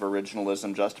inclusive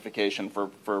originalism justification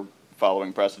for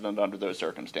following precedent under those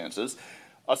circumstances.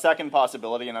 A second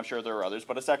possibility, and I'm sure there are others,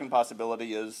 but a second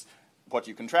possibility is what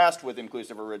you contrast with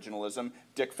inclusive originalism,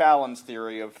 Dick Fallon's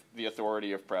theory of the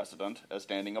authority of precedent as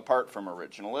standing apart from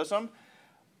originalism.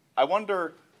 I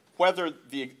wonder whether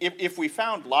if we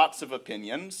found lots of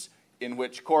opinions in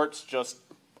which courts just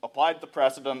applied the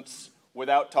precedents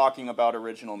without talking about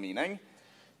original meaning,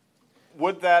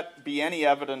 would that be any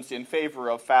evidence in favor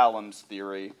of Fallon's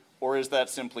theory, or is that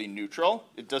simply neutral?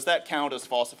 Does that count as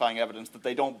falsifying evidence that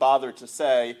they don't bother to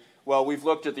say, well, we've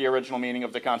looked at the original meaning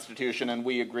of the Constitution and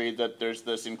we agree that there's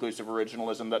this inclusive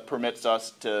originalism that permits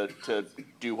us to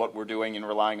do what we're doing in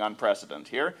relying on precedent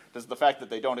here? Does the fact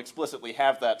that they don't explicitly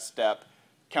have that step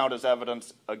count as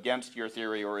evidence against your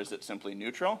theory, or is it simply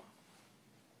neutral?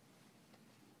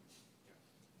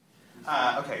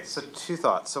 Okay, so two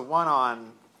thoughts. So one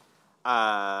on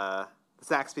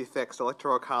Zaxby fixed,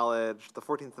 Electoral College, the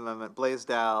 14th Amendment,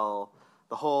 Blaisdell,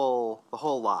 the whole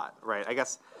lot, right? I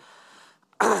guess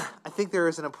I think there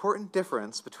is an important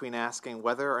difference between asking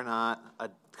whether or not a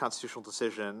constitutional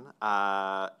decision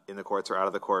in the courts or out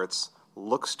of the courts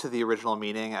looks to the original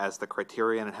meaning as the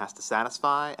criterion it has to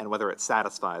satisfy, and whether it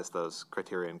satisfies those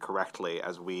criterion correctly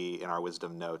as we, in our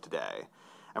wisdom, know today.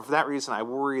 And for that reason, I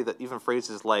worry that even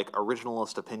phrases like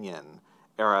originalist opinion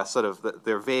are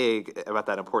they're vague about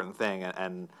that important thing,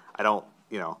 and I don't,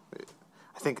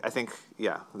 I think,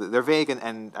 yeah, they're vague,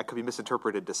 and it could be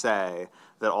misinterpreted to say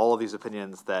that all of these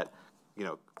opinions that,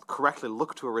 correctly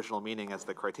look to original meaning as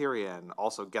the criterion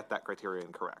also get that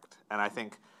criterion correct. And I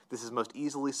think this is most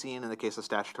easily seen in the case of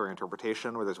statutory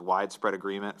interpretation, where there's widespread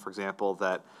agreement, for example,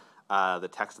 that the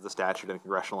text of the statute and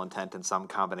congressional intent in some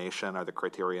combination are the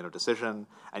criterion of decision.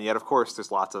 And yet, of course,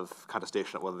 there's lots of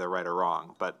contestation of whether they're right or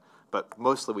wrong. But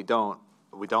mostly we don't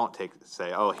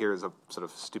say, oh, here's a sort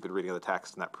of stupid reading of the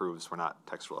text, and that proves we're not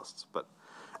textualists. But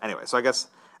anyway, so I guess,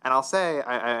 and I'll say,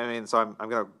 so I'm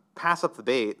going to pass up the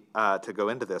bait to go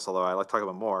into this, although I like to talk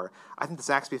about more. I think the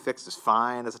Zaxby fix is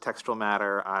fine as a textual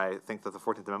matter. I think that the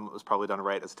 14th Amendment was probably done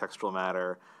right as a textual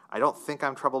matter. I don't think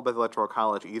I'm troubled by the Electoral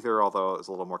College either, although it's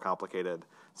a little more complicated.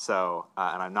 So,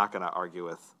 and I'm not going to argue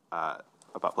with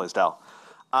about Blaisdell.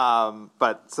 So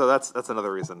that's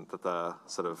another reason that the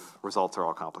sort of results are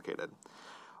all complicated.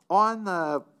 On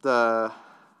the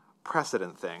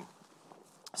precedent thing,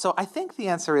 so I think the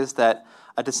answer is that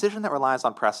a decision that relies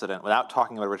on precedent without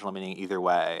talking about original meaning either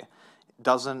way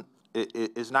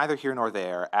is neither here nor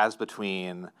there as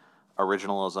between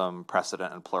originalism,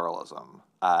 precedent, and pluralism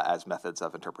as methods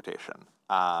of interpretation.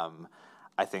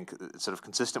 I think it's sort of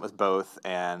consistent with both,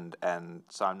 and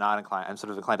so I'm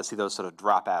sort of inclined to see those sort of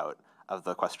drop out of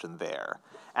the question there.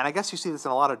 And I guess you see this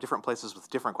in a lot of different places with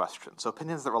different questions. So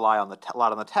opinions that rely on a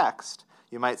lot on the text,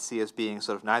 you might see as being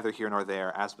sort of neither here nor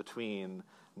there as between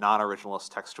non-originalist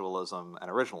textualism and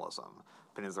originalism.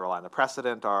 Opinions that rely on the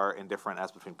precedent are indifferent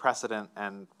as between precedent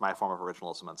and my form of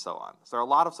originalism, and so on. So there are a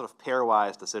lot of sort of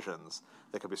pairwise decisions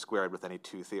that could be squared with any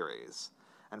two theories.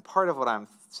 And part of what I'm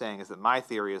saying is that my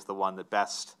theory is the one that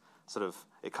best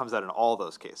it comes out in all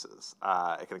those cases.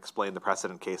 It can explain the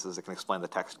precedent cases, it can explain the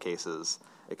text cases,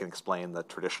 it can explain the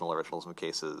traditional originalism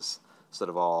cases, sort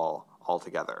of all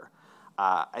together.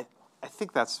 I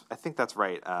think that's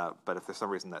right, but if there's some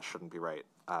reason that shouldn't be right,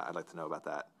 I'd like to know about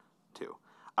that too.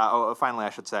 Finally, I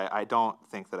should say, I don't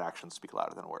think that actions speak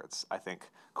louder than words. I think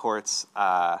courts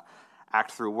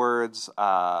act through words.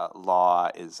 Law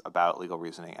is about legal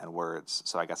reasoning and words.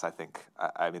 So I guess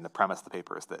the premise of the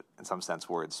paper is that, in some sense,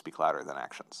 words speak louder than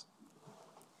actions.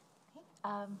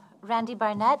 Randy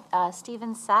Barnett,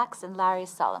 Stephen Sachs, and Larry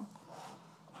Sullum.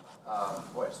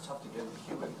 Boy, it's tough to get in the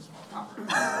queue.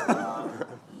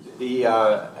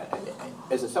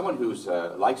 As someone who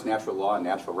likes natural law and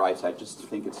natural rights, I just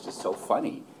think it's just so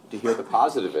funny to hear the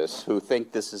positivists who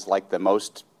think this is like the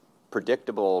most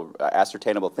predictable,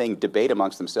 ascertainable thing, debate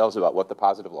amongst themselves about what the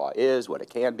positive law is, what it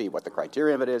can be, what the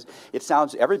criteria of it is. It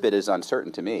sounds every bit as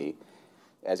uncertain to me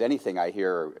as anything I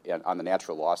hear on the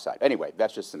natural law side. Anyway,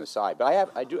 that's just an aside.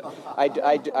 But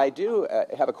I do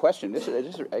have a question.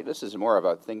 This is more of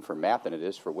a thing for Matt than it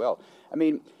is for Will. I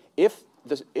mean,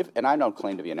 and I don't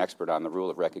claim to be an expert on the rule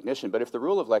of recognition, but if the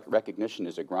rule of recognition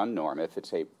is a grund norm, if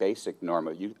it's a basic norm,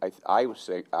 I was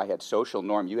saying I had social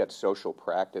norm, you had social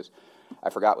practice. I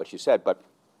forgot what you said, but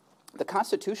the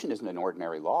Constitution isn't an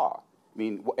ordinary law. I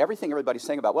mean, everything everybody's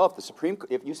saying about, well,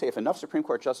 if enough Supreme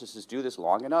Court justices do this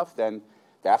long enough, then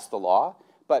that's the law.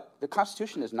 But the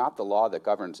Constitution is not the law that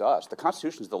governs us. The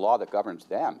Constitution is the law that governs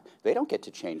them. They don't get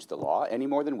to change the law any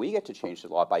more than we get to change the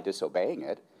law by disobeying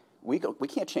it. We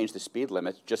can't change the speed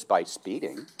limit just by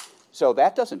speeding. So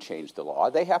that doesn't change the law.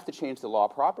 They have to change the law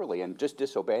properly, and just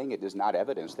disobeying it is not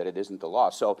evidence that it isn't the law.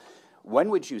 So when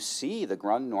would you see the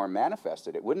grund norm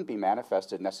manifested? It wouldn't be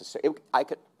manifested necessarily.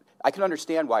 I can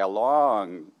understand why a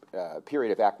long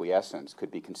period of acquiescence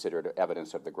could be considered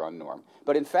evidence of the grund norm.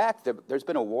 But in fact, there's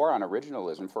been a war on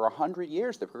originalism for 100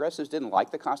 years. The progressives didn't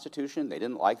like the Constitution. They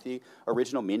didn't like the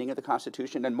original meaning of the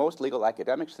Constitution. And most legal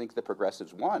academics think the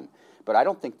progressives won. But I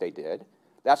don't think they did.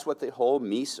 That's what the whole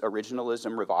Mies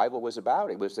originalism revival was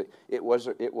about. It was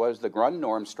the grund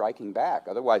norm striking back.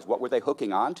 Otherwise, what were they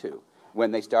hooking onto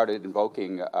when they started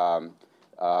invoking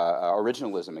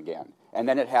originalism again? And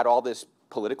then it had all this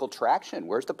political traction.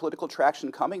 Where's the political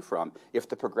traction coming from if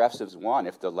the progressives won,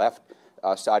 if the left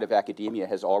side of academia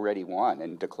has already won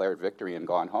and declared victory and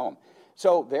gone home?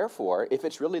 So therefore, if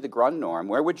it's really the grund norm,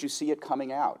 where would you see it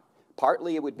coming out?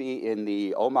 Partly it would be in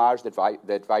the homage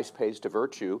that vice pays to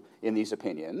virtue in these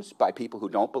opinions by people who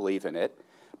don't believe in it,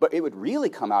 but it would really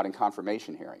come out in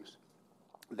confirmation hearings.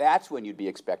 That's when you'd be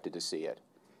expected to see it.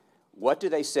 What do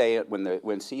they say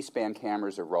when C-SPAN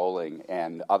cameras are rolling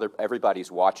and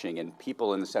everybody's watching, and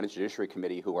people in the Senate Judiciary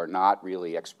Committee who are not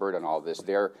really expert on all this,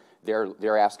 they're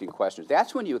asking questions.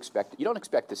 That's when you don't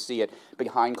expect to see it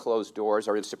behind closed doors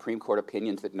or in Supreme Court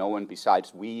opinions that no one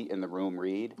besides we in the room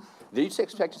read. You just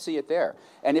expect to see it there.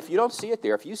 And if you don't see it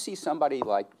there, if you see somebody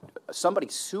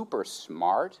super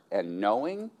smart and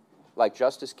knowing, like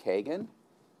Justice Kagan,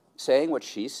 saying what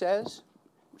she says,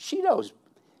 she knows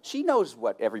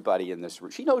what everybody in this room,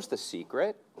 she knows the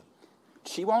secret.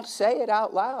 She won't say it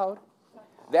out loud.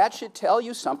 That should tell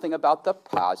you something about the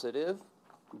positive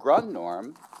grund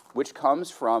norm, which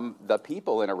comes from the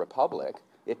people in a republic.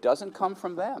 It doesn't come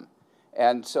from them.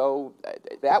 And so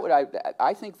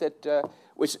I think that,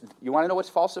 you want to know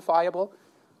what's falsifiable?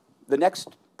 The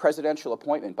next presidential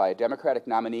appointment by a Democratic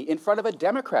nominee in front of a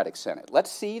Democratic Senate.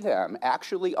 Let's see them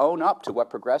actually own up to what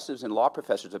progressives and law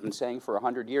professors have been saying for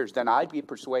 100 years. Then I'd be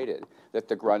persuaded that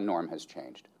the grund norm has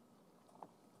changed.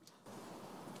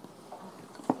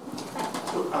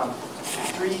 So,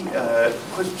 three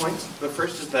quick points. The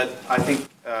first is that I think,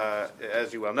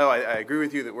 as you well know, I agree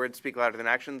with you that words speak louder than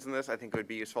actions in this. I think it would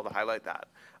be useful to highlight that.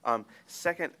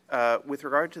 Second, with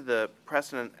regard to the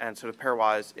precedent and sort of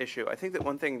pairwise issue, I think that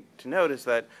one thing to note is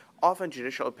that often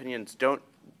judicial opinions don't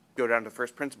go down to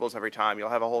first principles every time. You'll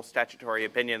have a whole statutory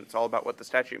opinion that's all about what the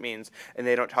statute means, and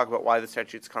they don't talk about why the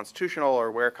statute's constitutional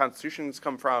or where constitutions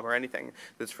come from or anything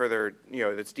that's further,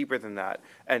 that's deeper than that.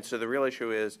 And so the real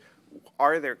issue is,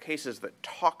 are there cases that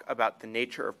talk about the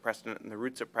nature of precedent and the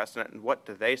roots of precedent, and what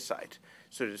do they cite?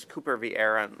 So does Cooper v.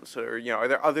 Ahrens, or are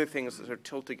there other things that sort of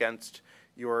tilt against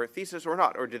your thesis or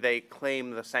not? Or do they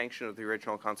claim the sanction of the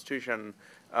original Constitution,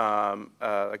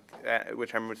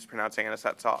 which I'm mispronouncing, and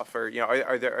sets off? Or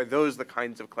are those the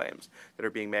kinds of claims that are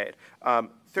being made?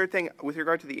 Third thing, with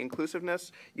regard to the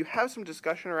inclusiveness, you have some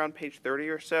discussion around page 30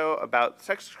 or so about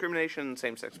sex discrimination,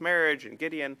 same-sex marriage, and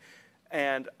Gideon.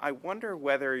 And I wonder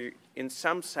whether, in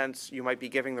some sense, you might be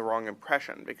giving the wrong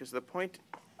impression, because the point,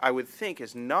 I would think,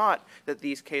 is not that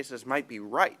these cases might be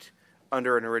right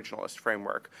under an originalist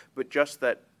framework, but just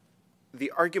that the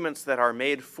arguments that are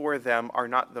made for them are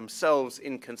not themselves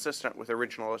inconsistent with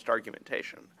originalist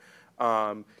argumentation.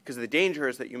 Because the danger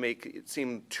is that you make it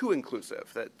seem too inclusive,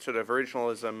 that sort of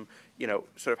originalism,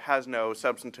 sort of has no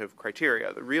substantive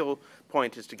criteria. The real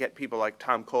point is to get people like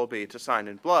Tom Colby to sign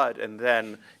in blood, and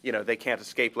then, they can't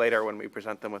escape later when we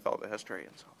present them with all the history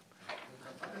and so on.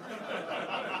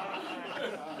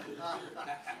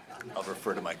 I'll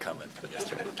refer to my comment.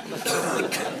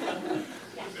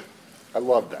 I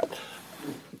love that.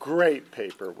 Great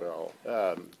paper, Will.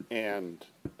 Let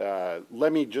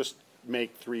me just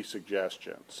make three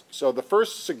suggestions. So the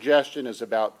first suggestion is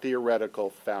about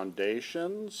theoretical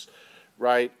foundations,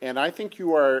 right? And I think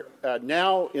you are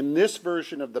now, in this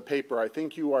version of the paper, I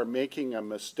think you are making a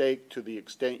mistake to the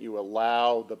extent you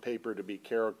allow the paper to be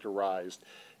characterized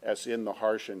as in the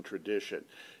Harshen tradition.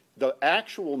 The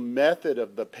actual method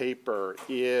of the paper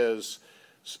is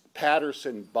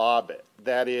Patterson-Baude.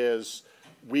 That is,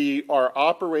 we are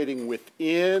operating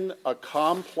within a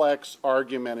complex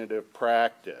argumentative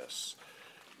practice.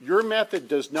 Your method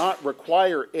does not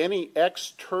require any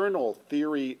external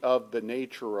theory of the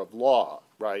nature of law,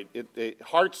 right?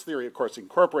 Hart's theory, of course,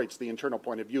 incorporates the internal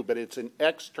point of view, but it's an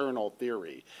external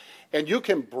theory. And you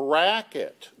can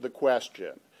bracket the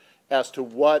question as to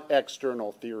what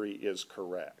external theory is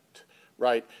correct,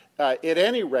 right? At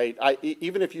any rate,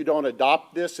 even if you don't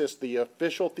adopt this as the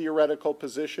official theoretical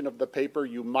position of the paper,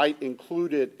 you might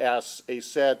include it as a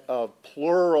set of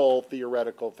plural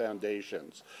theoretical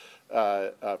foundations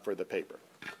for the paper.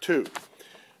 2,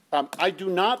 I do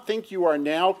not think you are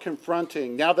now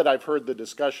confronting, now that I've heard the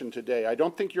discussion today, I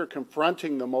don't think you're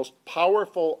confronting the most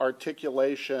powerful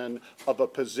articulation of a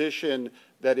position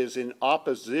that is in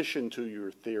opposition to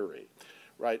your theory,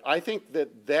 right? I think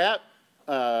that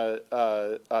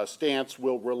stance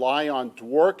will rely on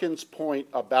Dworkin's point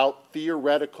about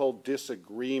theoretical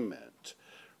disagreement,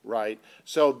 right?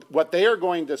 So what they are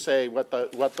going to say, what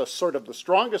the sort of the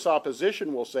strongest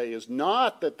opposition will say is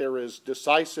not that there is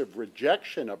decisive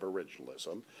rejection of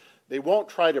originalism. They won't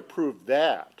try to prove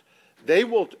that. They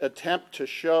will attempt to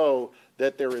show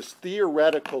that there is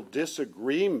theoretical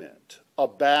disagreement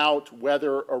about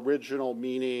whether original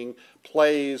meaning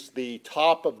plays the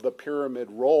top of the pyramid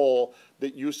role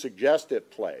that you suggest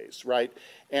it plays, right?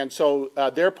 And so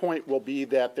their point will be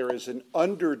that there is an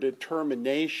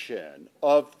underdetermination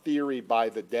of theory by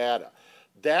the data.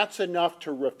 That's enough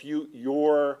to refute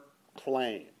your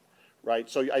claim, right?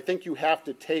 So I think you have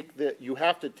to take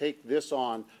this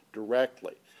on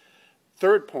directly.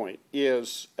 Third point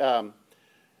is the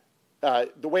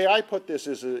way I put this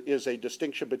is a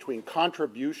distinction between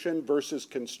contribution versus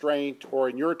constraint, or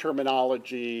in your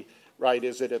terminology, right,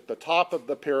 is it at the top of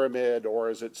the pyramid or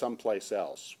is it someplace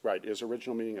else, right? Is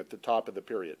original meaning at the top of the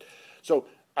pyramid? So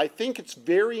I think it's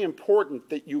very important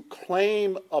that you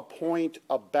claim a point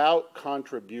about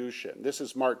contribution. This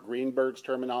is Mark Greenberg's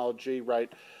terminology,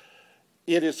 right?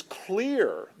 It is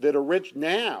clear that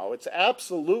now it's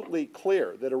absolutely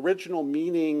clear that original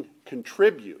meaning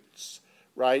contributes,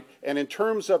 right? And in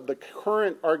terms of the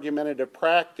current argumentative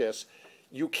practice,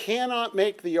 you cannot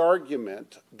make the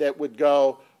argument that would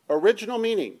go original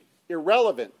meaning,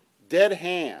 irrelevant, dead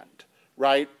hand,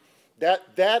 right?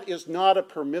 That is not a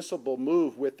permissible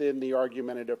move within the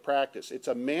argumentative practice. It's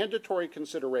a mandatory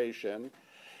consideration.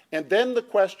 And then the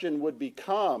question would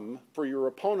become, for your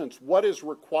opponents, what is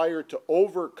required to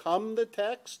overcome the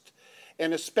text?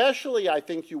 And especially, I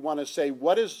think you want to say,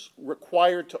 what is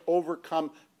required to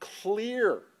overcome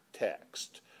clear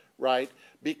text, right?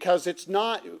 Because it's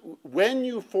not, when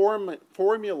you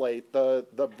formulate the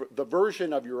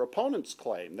version of your opponent's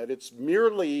claim, that it's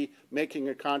merely making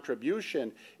a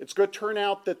contribution, it's going to turn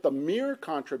out that the mere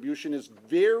contribution is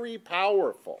very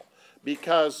powerful,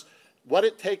 because what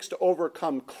it takes to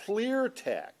overcome clear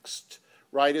text,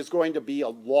 right, is going to be a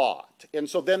lot. And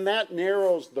so then that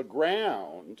narrows the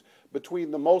ground between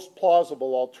the most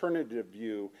plausible alternative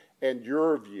view and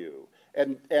your view.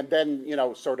 And then, you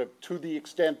know, sort of to the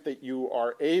extent that you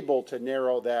are able to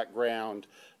narrow that ground,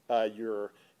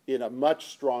 you're in a much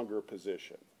stronger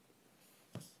position.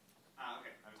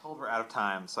 Okay, I'm told we're out of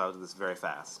time, so I'll do this very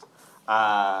fast.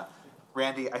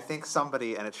 Randy, I think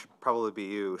somebody, and it should probably be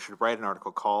you, should write an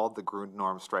article called "The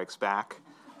Grundnorm Strikes Back."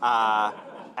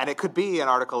 And it could be an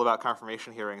article about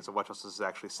confirmation hearings and what justices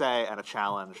actually say, and a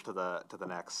challenge to the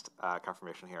next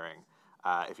confirmation hearing.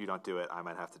 If you don't do it, I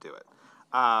might have to do it.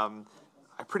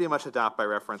 I pretty much adopt by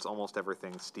reference almost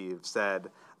everything Steve said,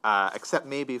 except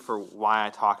maybe for why I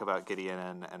talk about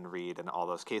Gideon and Reed and all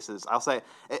those cases. I'll say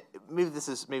maybe this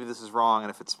is wrong,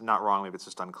 and if it's not wrong, maybe it's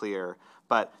just unclear.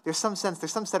 But there's some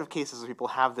set of cases where people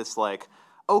have this like,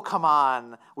 oh, come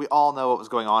on, we all know what was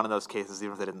going on in those cases,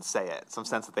 even if they didn't say it. Some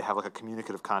sense that they have like a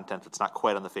communicative content that's not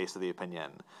quite on the face of the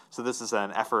opinion. So this is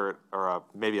an effort, or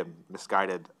maybe a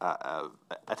misguided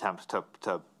attempt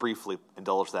to briefly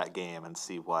indulge that game and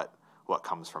see what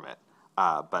comes from it.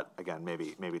 But again,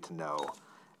 maybe to no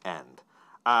end.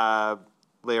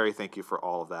 Larry, thank you for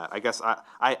all of that. I guess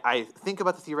I think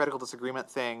about the theoretical disagreement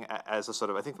thing as a sort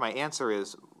of, I think my answer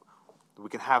is, we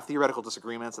can have theoretical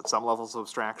disagreements at some levels of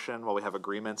abstraction while we have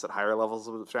agreements at higher levels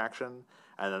of abstraction.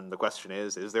 And then the question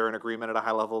is there an agreement at a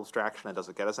high level of abstraction, and does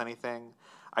it get us anything?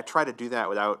 I try to do that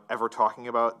without ever talking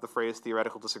about the phrase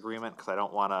theoretical disagreement, because I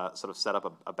don't want to sort of set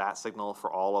up a bat signal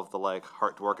for all of the like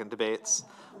Hart-Dworkin debates.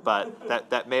 But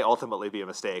that may ultimately be a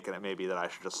mistake, and it may be that I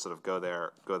should just sort of go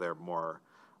there more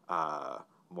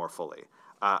fully.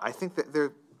 I think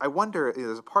that I wonder,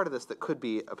 there's a part of this that could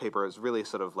be a paper is really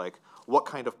sort of like, what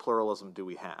kind of pluralism do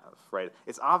we have, right?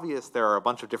 It's obvious there are a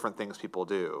bunch of different things people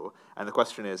do, and the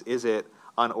question is it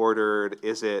unordered?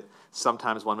 Is it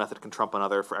sometimes one method can trump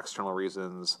another for external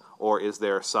reasons, or is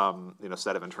there some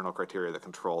set of internal criteria that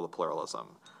control the pluralism?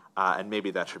 And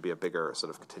maybe that should be a bigger sort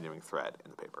of continuing thread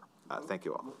in the paper. Thank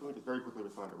you all. Let me just very quickly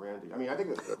respond to Randy. I mean, I think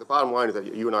the bottom line is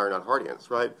that you and I are not Hardians,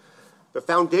 right? The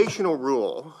foundational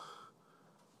rule,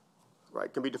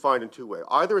 right, can be defined in two ways.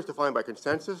 Either it's defined by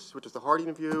consensus, which is the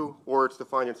Hardian view, or it's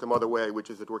defined in some other way, which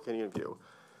is the Dworkinian view.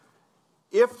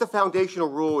 If the foundational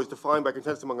rule is defined by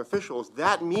consensus among officials,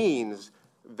 that means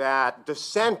that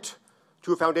dissent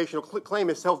to a foundational claim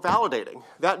is self-validating.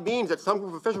 That means that some group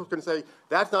of officials can say,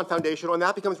 that's not foundational, and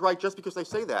that becomes right just because they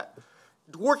say that.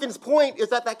 Dworkin's point is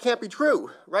that that can't be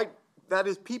true, right? That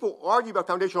is, people argue about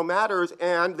foundational matters,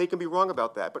 and they can be wrong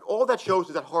about that. But all that shows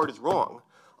is that Hard is wrong.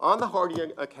 On the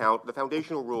Hardian account, the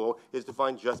foundational rule is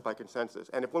defined just by consensus.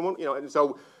 And if one, and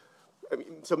so,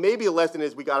 so maybe a lesson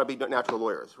is we got to be natural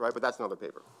lawyers, right? But that's another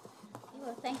paper.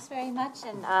 Well, thanks very much,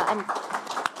 and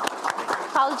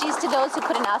apologies to those who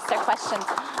couldn't ask their questions.